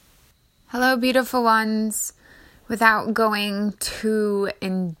Hello, beautiful ones. Without going too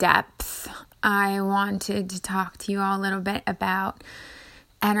in depth, I wanted to talk to you all a little bit about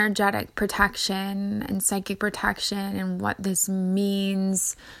energetic protection and psychic protection and what this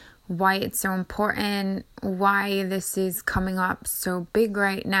means, why it's so important, why this is coming up so big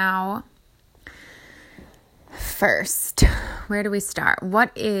right now. First, where do we start?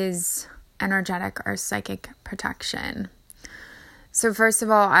 What is energetic or psychic protection? So first of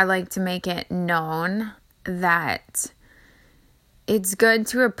all, I like to make it known that it's good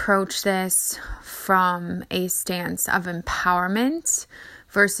to approach this from a stance of empowerment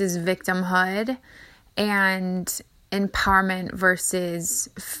versus victimhood, and empowerment versus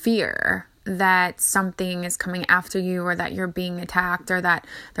fear that something is coming after you, or that you're being attacked, or that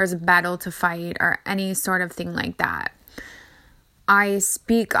there's a battle to fight, or any sort of thing like that. I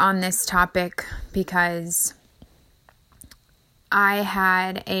speak on this topic because I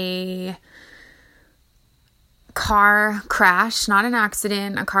had a car crash, not an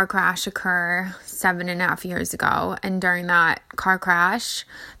accident, a car crash occur 7.5 years ago. And during that car crash,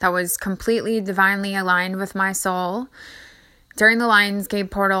 that was completely divinely aligned with my soul, during the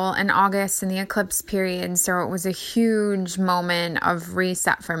Lionsgate portal in August in the eclipse period. So it was a huge moment of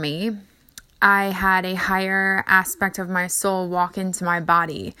reset for me. I had a higher aspect of my soul walk into my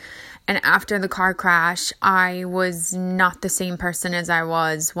body. And after the car crash, I was not the same person as I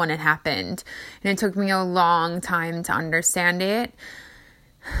was when it happened. And it took me a long time to understand it.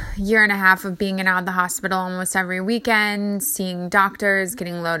 1.5 years of being out of the hospital almost every weekend, seeing doctors,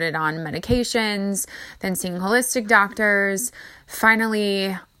 getting loaded on medications, then seeing holistic doctors,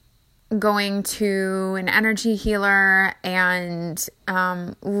 finally going to an energy healer and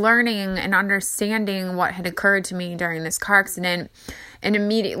learning and understanding what had occurred to me during this car accident, and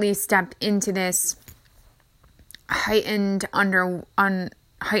immediately stepped into this heightened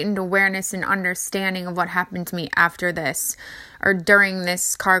awareness and understanding of what happened to me after this, or during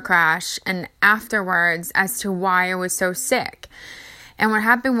this car crash, and afterwards as to why I was so sick. And what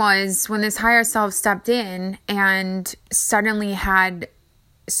happened was, when this higher self stepped in and suddenly had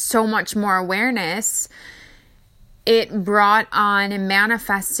so much more awareness, it brought on and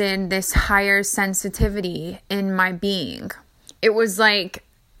manifested this higher sensitivity in my being. It was like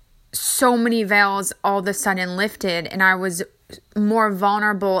so many veils all of a sudden lifted, and I was more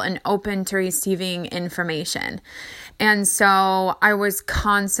vulnerable and open to receiving information. And so I was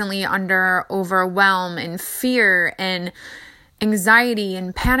constantly under overwhelm and fear and anxiety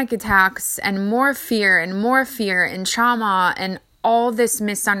and panic attacks, and more fear and trauma, and all this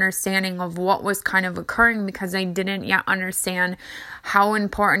misunderstanding of what was kind of occurring, because I didn't yet understand how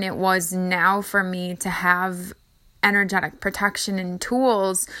important it was now for me to have energetic protection and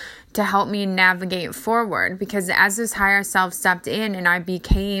tools to help me navigate forward. Because as this higher self stepped in and I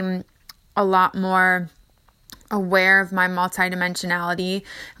became a lot more aware of my multidimensionality,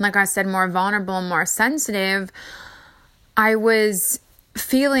 and like I said, more vulnerable and more sensitive, I was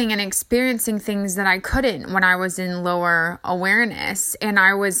feeling and experiencing things that I couldn't when I was in lower awareness. And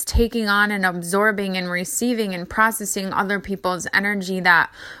I was taking on and absorbing and receiving and processing other people's energy that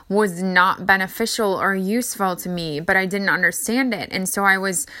was not beneficial or useful to me, but I didn't understand it. And so I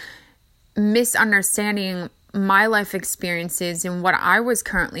was misunderstanding my life experiences and what I was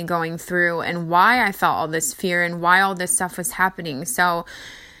currently going through, and why I felt all this fear and why all this stuff was happening. So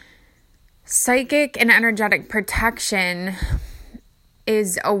psychic and energetic protection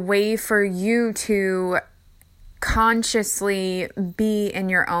is a way for you to consciously be in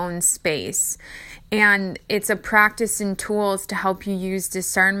your own space. And it's a practice and tools to help you use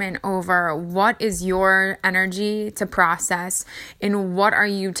discernment over what is your energy to process, and what are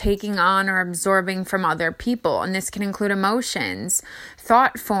you taking on or absorbing from other people. And this can include emotions,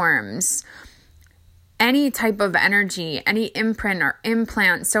 thought forms, any type of energy, any imprint or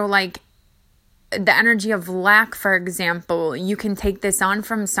implant. So like the energy of lack, for example, you can take this on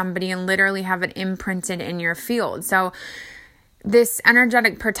from somebody and literally have it imprinted in your field. So this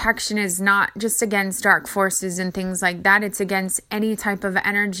energetic protection is not just against dark forces and things like that. It's against any type of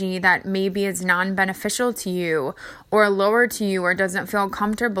energy that maybe is non-beneficial to you, or lower to you, or doesn't feel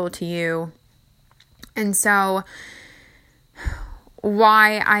comfortable to you. And so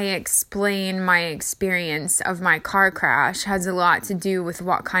why I explain my experience of my car crash has a lot to do with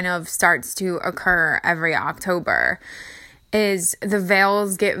what kind of starts to occur every October, is the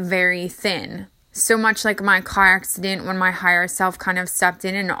veils get very thin. So much like my car accident, when my higher self kind of stepped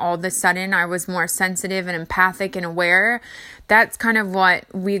in and all of a sudden I was more sensitive and empathic and aware, that's kind of what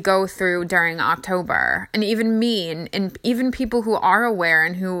we go through during October. And even me and even people who are aware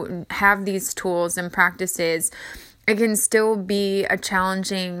and who have these tools and practices, it can still be a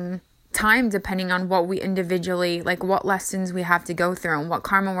challenging time depending on what we individually, like what lessons we have to go through and what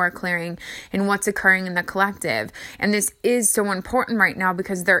karma we're clearing and what's occurring in the collective. And this is so important right now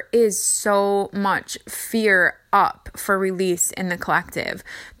because there is so much fear up for release in the collective.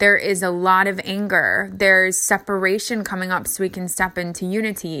 There is a lot of anger. There's separation coming up so we can step into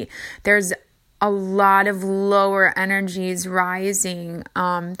unity. There's a lot of lower energies rising,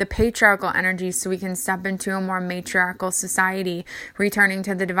 the patriarchal energy, so we can step into a more matriarchal society, returning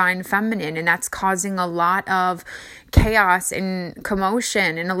to the divine feminine. And that's causing a lot of chaos and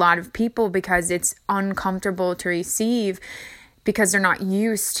commotion in a lot of people because it's uncomfortable to receive, because they're not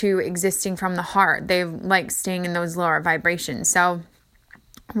used to existing from the heart. They like staying in those lower vibrations. So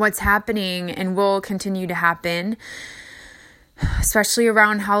what's happening and will continue to happen, especially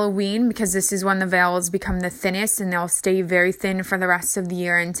around Halloween, because this is when the veils become the thinnest and they'll stay very thin for the rest of the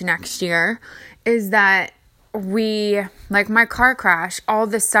year into next year, is that we, like my car crash, all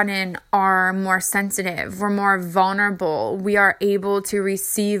of a sudden are more sensitive. We're more vulnerable. We are able to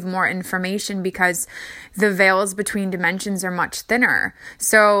receive more information because the veils between dimensions are much thinner.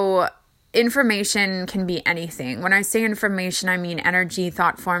 So information can be anything. When I say information, I mean energy,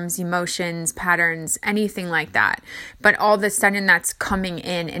 thought forms, emotions, patterns, anything like that. But all of a sudden that's coming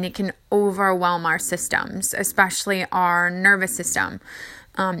in and it can overwhelm our systems, especially our nervous system.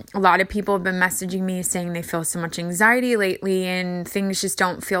 A lot of people have been messaging me saying they feel so much anxiety lately and things just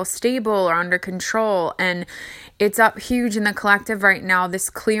don't feel stable or under control. And it's up huge in the collective right now, this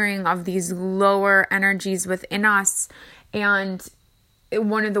clearing of these lower energies within us. And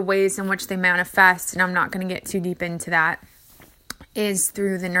one of the ways in which they manifest, and I'm not going to get too deep into that, is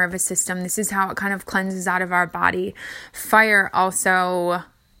through the nervous system. This is how it kind of cleanses out of our body. Fire also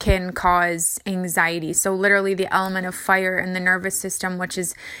can cause anxiety. So literally the element of fire in the nervous system, which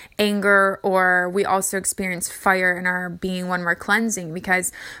is anger, or we also experience fire in our being when we're cleansing,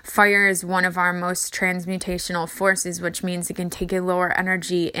 because fire is one of our most transmutational forces, which means it can take a lower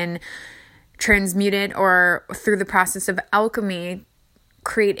energy and transmute it, or through the process of alchemy,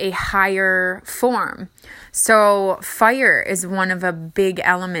 create a higher form. So fire is one of the big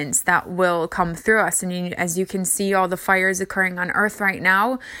elements that will come through us. And as you can see, all the fires occurring on Earth right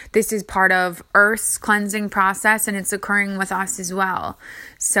now, this is part of Earth's cleansing process, and it's occurring with us as well.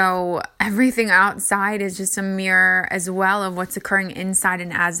 So everything outside is just a mirror as well of what's occurring inside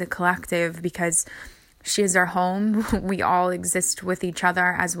and as a collective, because she is our home. We all exist with each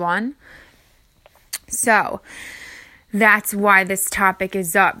other as one. So that's why this topic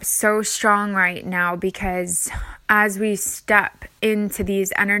is up so strong right now, because as we step into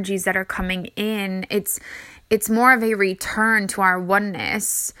these energies that are coming in, it's more of a return to our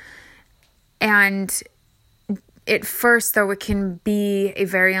oneness. And at first, though, it can be a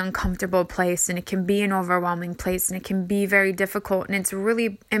very uncomfortable place, and it can be an overwhelming place, and it can be very difficult. And it's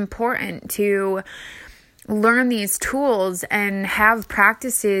really important to learn these tools and have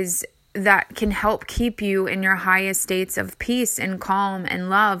practices that can help keep you in your highest states of peace and calm and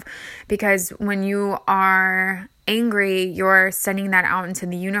love. Because when you are angry, you're sending that out into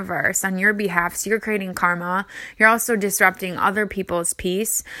the universe on your behalf. So you're creating karma. You're also disrupting other people's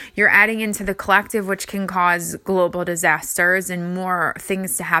peace. You're adding into the collective, which can cause global disasters and more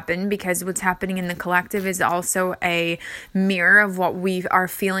things to happen, because what's happening in the collective is also a mirror of what we are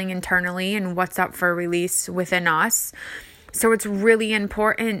feeling internally and what's up for release within us. So it's really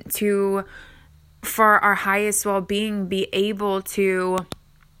important to, for our highest well-being, be able to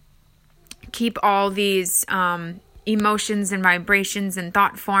keep all these emotions and vibrations and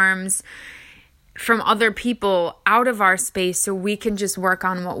thought forms from other people out of our space, so we can just work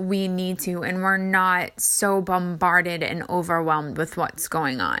on what we need to, and we're not so bombarded and overwhelmed with what's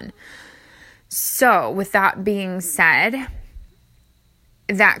going on. So with that being said,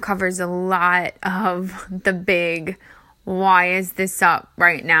 that covers a lot of the big why is this up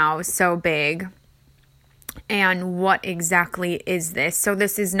right now so big, and what exactly is this? So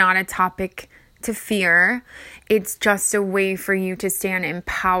this is not a topic to fear. It's just a way for you to stand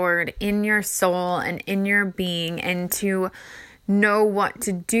empowered in your soul and in your being, and to know what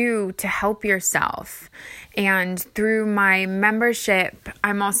to do to help yourself. And through my membership,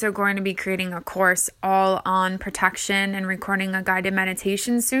 I'm also going to be creating a course all on protection and recording a guided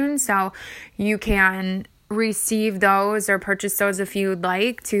meditation soon. So you can receive those or purchase those if you would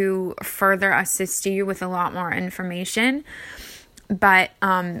like, to further assist you with a lot more information. But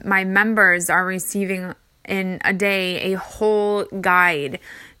my members are receiving in a day a whole guide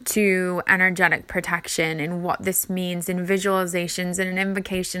to energetic protection and what this means, and visualizations and an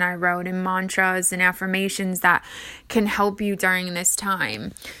invocation I wrote, and mantras and affirmations that can help you during this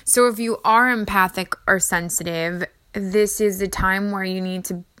time. So if you are empathic or sensitive, this is the time where you need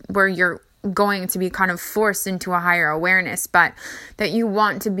to where you're going to be kind of forced into a higher awareness, but that you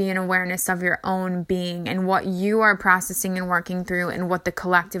want to be an awareness of your own being and what you are processing and working through and what the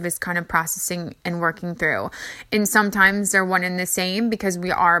collective is kind of processing and working through. And sometimes they're one and the same because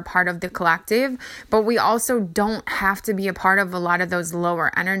we are a part of the collective, but we also don't have to be a part of a lot of those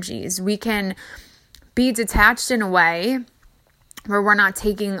lower energies. We can be detached in a way where we're not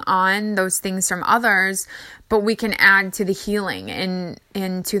taking on those things from others, but we can add to the healing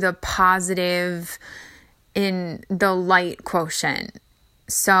and to the positive in the light quotient.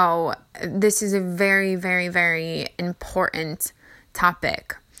 So this is a very, very, very important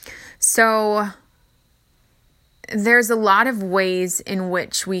topic. So there's a lot of ways in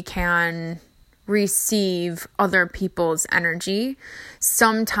which we can receive other people's energy.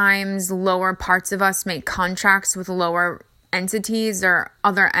 Sometimes lower parts of us make contracts with lower entities or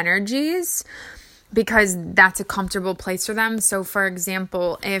other energies because that's a comfortable place for them. So for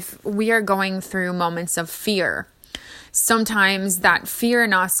example, if we are going through moments of fear, sometimes that fear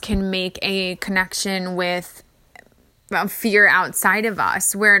in us can make a connection with fear outside of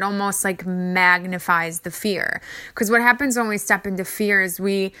us where it almost like magnifies the fear. Because what happens when we step into fear is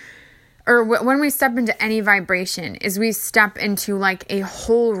when we step into any vibration is we step into like a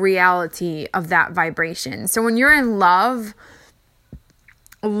whole reality of that vibration. So when you're in love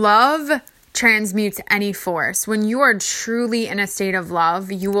transmutes any force. When you are truly in a state of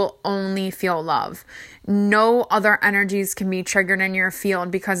love, you will only feel love. No other energies can be triggered in your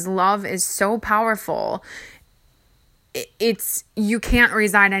field because love is so powerful. You can't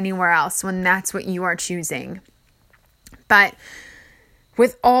reside anywhere else when that's what you are choosing. But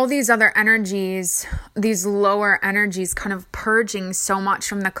with all these other energies, these lower energies kind of purging so much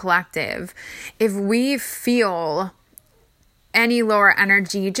from the collective, if we feel any lower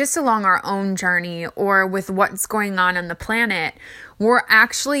energy just along our own journey or with what's going on the planet, we're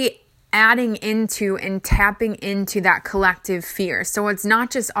actually adding into and tapping into that collective fear. So it's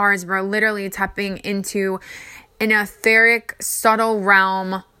not just ours, we're literally tapping into an etheric, subtle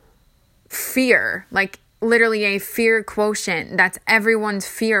realm fear, like literally a fear quotient. That's everyone's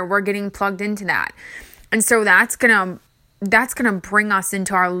fear. We're getting plugged into that. And so that's going to bring us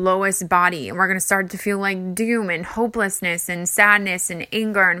into our lowest body. And we're going to start to feel like doom and hopelessness and sadness and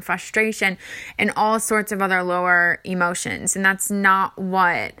anger and frustration and all sorts of other lower emotions. And that's not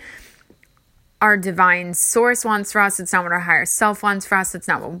what our divine source wants for us. It's not what our higher self wants for us. It's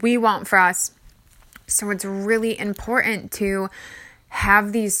not what we want for us. So it's really important to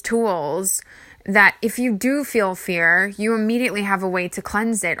have these tools that if you do feel fear, you immediately have a way to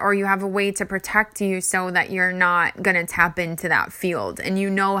cleanse it, or you have a way to protect you so that you're not going to tap into that field, and you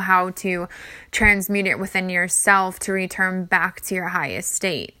know how to transmute it within yourself to return back to your highest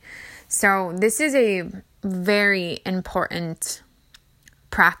state. So this is a very important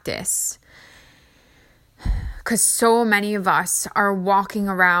practice because so many of us are walking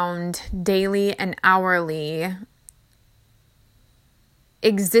around daily and hourly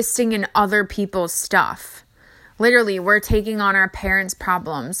existing in other people's stuff. Literally, we're taking on our parents'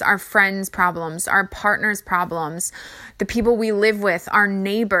 problems, our friends' problems, our partners' problems, the people we live with, our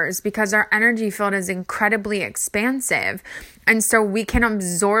neighbors, because our energy field is incredibly expansive. And so we can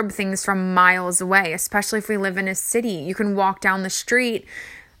absorb things from miles away, especially if we live in a city. You can walk down the street,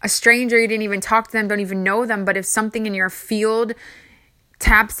 a stranger, you didn't even talk to them, don't even know them, but if something in your field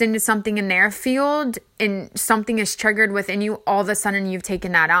taps into something in their field and something is triggered within you, all of a sudden you've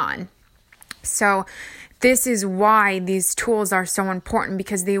taken that on. So this is why these tools are so important,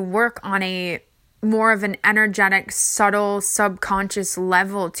 because they work on a more of an energetic, subtle, subconscious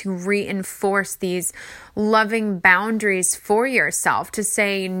level to reinforce these loving boundaries for yourself, to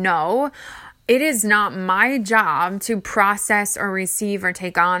say, no, it is not my job to process or receive or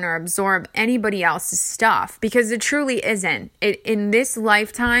take on or absorb anybody else's stuff, because it truly isn't. In this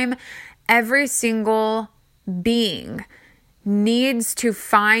lifetime, every single being needs to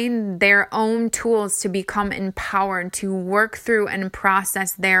find their own tools to become empowered to work through and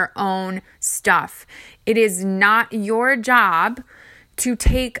process their own stuff. It is not your job to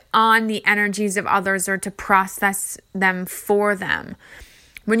take on the energies of others or to process them for them.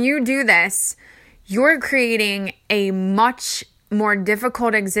 When you do this, you're creating a much more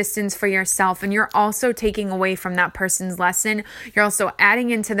difficult existence for yourself, and you're also taking away from that person's lesson. You're also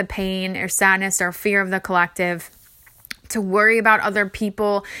adding into the pain or sadness or fear of the collective. To worry about other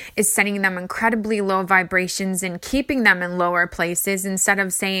people is sending them incredibly low vibrations and keeping them in lower places, instead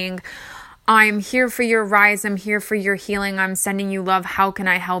of saying, I'm here for your rise, I'm here for your healing, I'm sending you love, how can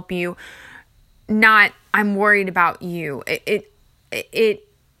I help you? Not, I'm worried about you.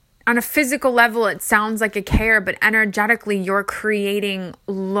 on a physical level, it sounds like a care, but energetically, you're creating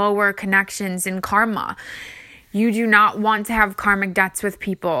lower connections in karma. You do not want to have karmic debts with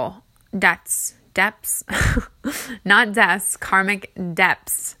people. Debts, not deaths, karmic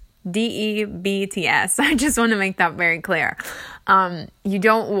debts. DEBTS. I just want to make that very clear. You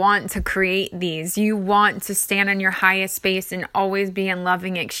don't want to create these. You want to stand in your highest space and always be in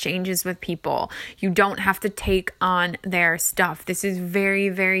loving exchanges with people. You don't have to take on their stuff. This is very,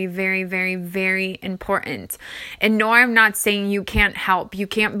 very, very, very, very important. And no, I'm not saying you can't help. You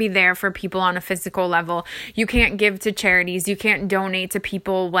can't be there for people on a physical level. You can't give to charities. You can't donate to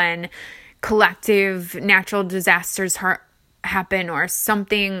people when collective natural disasters happen or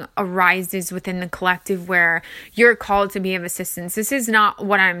something arises within the collective where you're called to be of assistance. This is not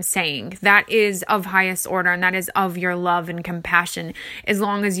what I'm saying. That is of highest order, and that is of your love and compassion, as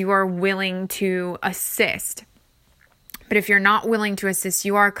long as you are willing to assist. But if you're not willing to assist,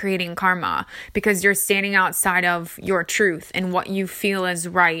 you are creating karma, because you're standing outside of your truth and what you feel is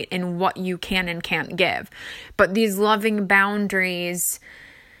right and what you can and can't give. But these loving boundaries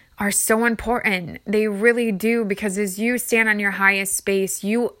are so important. They really do, because as you stand on your highest space,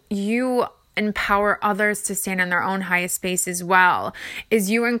 you empower others to stand on their own highest space as well.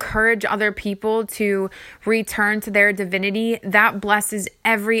 As you encourage other people to return to their divinity, that blesses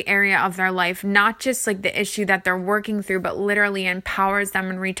every area of their life, not just like the issue that they're working through, but literally empowers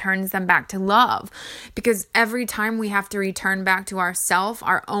them and returns them back to love. Because every time we have to return back to ourself,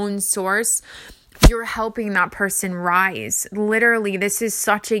 our own source, you're helping that person rise. Literally, this is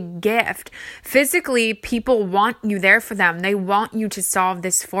such a gift. Physically, people want you there for them. They want you to solve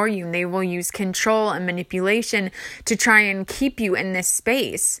this for you. And they will use control and manipulation to try and keep you in this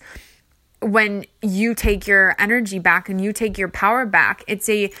space. When you take your energy back and you take your power back, it's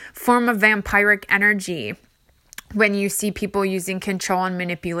a form of vampiric energy. When you see people using control and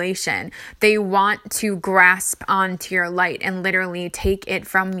manipulation, they want to grasp onto your light and literally take it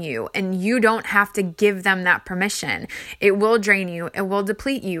from you. And you don't have to give them that permission. It will drain you. It will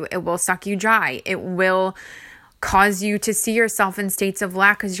deplete you. It will suck you dry. It will cause you to see yourself in states of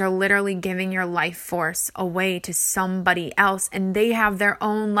lack, because you're literally giving your life force away to somebody else, and they have their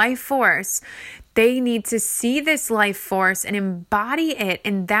own life force. They need to see this life force and embody it,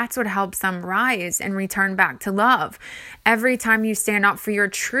 and that's what helps them rise and return back to love. Every time you stand up for your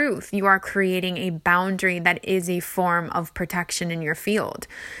truth, you are creating a boundary that is a form of protection in your field.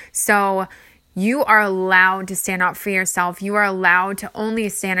 So you are allowed to stand up for yourself. You are allowed to only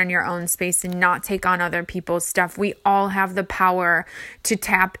stand in your own space and not take on other people's stuff. We all have the power to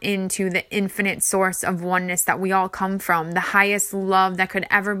tap into the infinite source of oneness that we all come from, the highest love that could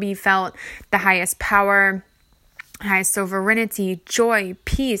ever be felt, the highest power, highest sovereignty, joy,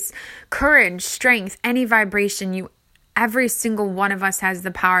 peace, courage, strength, any vibration every single one of us has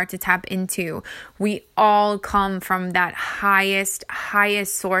the power to tap into. We all come from that highest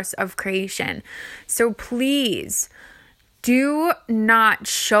source of creation. So please do not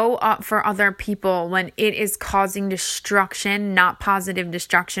show up for other people when it is causing destruction, not positive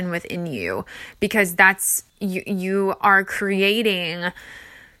destruction within you, because that's you are creating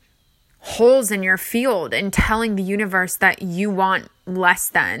holes in your field and telling the universe that you want less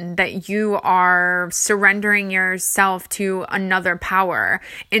than, that you are surrendering yourself to another power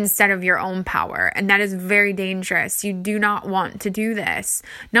instead of your own power. And that is very dangerous. You do not want to do this.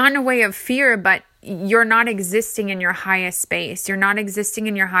 Not in a way of fear, but you're not existing in your highest space. You're not existing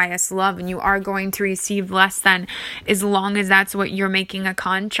in your highest love, and you are going to receive less than, as long as that's what you're making a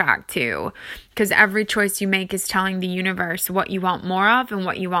contract to. Because every choice you make is telling the universe what you want more of and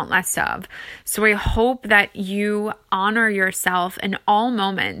what you want less of. So I hope that you honor yourself in all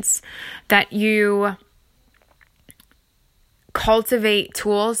moments, that you cultivate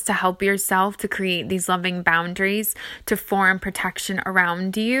tools to help yourself to create these loving boundaries, to form protection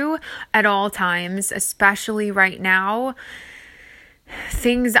around you at all times, especially right now.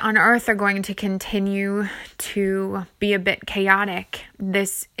 Things on earth are going to continue to be a bit chaotic.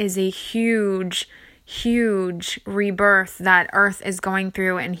 This is a huge rebirth that earth is going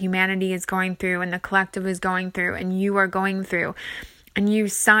through, and humanity is going through, and the collective is going through, and you are going through. And you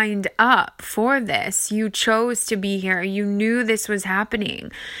signed up for this. You chose to be here. You knew this was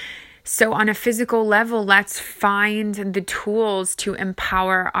happening. So on a physical level, let's find the tools to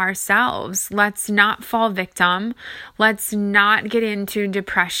empower ourselves. Let's not fall victim. Let's not get into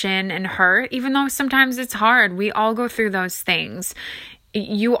depression and hurt, even though sometimes it's hard. We all go through those things.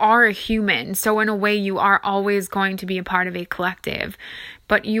 You are a human, so in a way you are always going to be a part of a collective,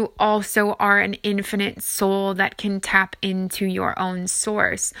 but you also are an infinite soul that can tap into your own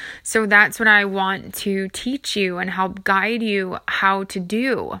source. So that's what I want to teach you and help guide you how to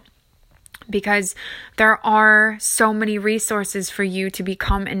do. because there are so many resources for you to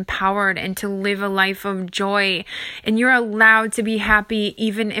become empowered and to live a life of joy. And you're allowed to be happy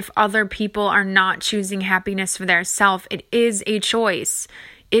even if other people are not choosing happiness for their self. It is a choice.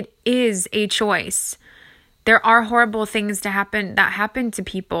 It is a choice. There are horrible things that happen to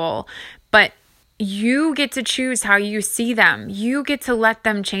people, but you get to choose how you see them. You get to let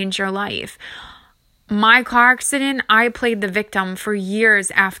them change your life. My car accident, I played the victim for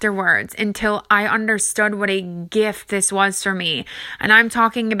years afterwards until I understood what a gift this was for me. And I'm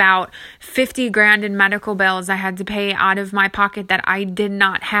talking about 50 grand in medical bills I had to pay out of my pocket that I did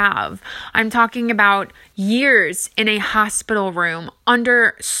not have. I'm talking about years in a hospital room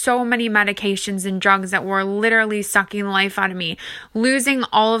under so many medications and drugs that were literally sucking the life out of me, losing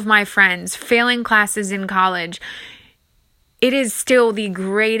all of my friends, failing classes in college. It is still the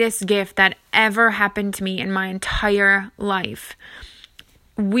greatest gift that ever happened to me in my entire life.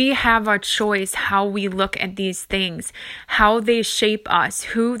 We have a choice how we look at these things, how they shape us,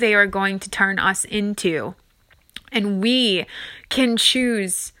 who they are going to turn us into. And we can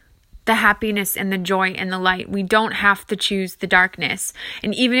choose the happiness and the joy and the light. We don't have to choose the darkness.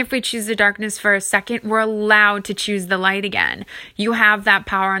 And even if we choose the darkness for a second, we're allowed to choose the light again. You have that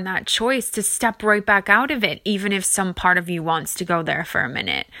power and that choice to step right back out of it, even if some part of you wants to go there for a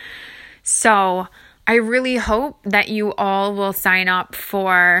minute. So I really hope that you all will sign up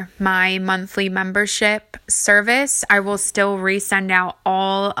for my monthly membership service. I will still resend out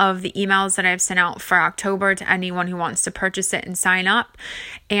all of the emails that I've sent out for October to anyone who wants to purchase it and sign up.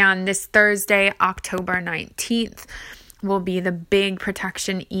 And this Thursday, October 19th, will be the big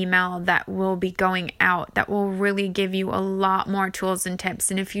protection email that will be going out that will really give you a lot more tools and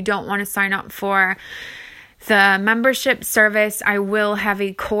tips. And if you don't want to sign up for the membership service, I will have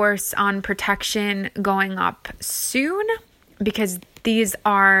a course on protection going up soon, because these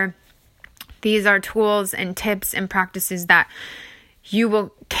are tools and tips and practices that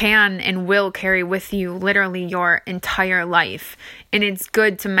you can and will carry with you literally your entire life. And it's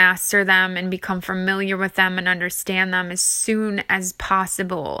good to master them and become familiar with them and understand them as soon as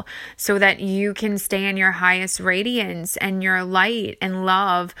possible so that you can stay in your highest radiance and your light and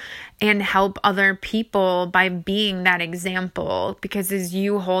love and help other people by being that example. Because as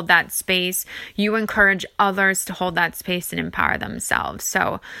you hold that space, you encourage others to hold that space and empower themselves.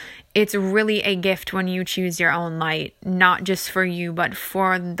 So it's really a gift when you choose your own light, not just for you, but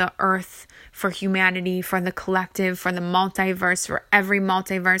for the earth, for humanity, for the collective, for the multiverse, for every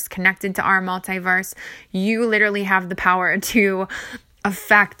multiverse connected to our multiverse. You literally have the power to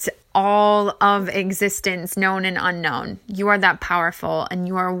affect all of existence, known and unknown. You are that powerful and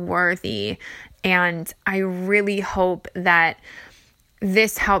you are worthy. And I really hope that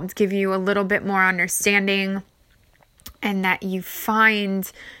this helped give you a little bit more understanding and that you find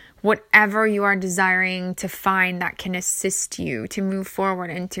whatever you are desiring to find that can assist you to move forward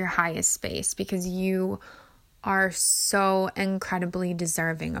into your highest space, because you are so incredibly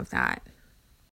deserving of that.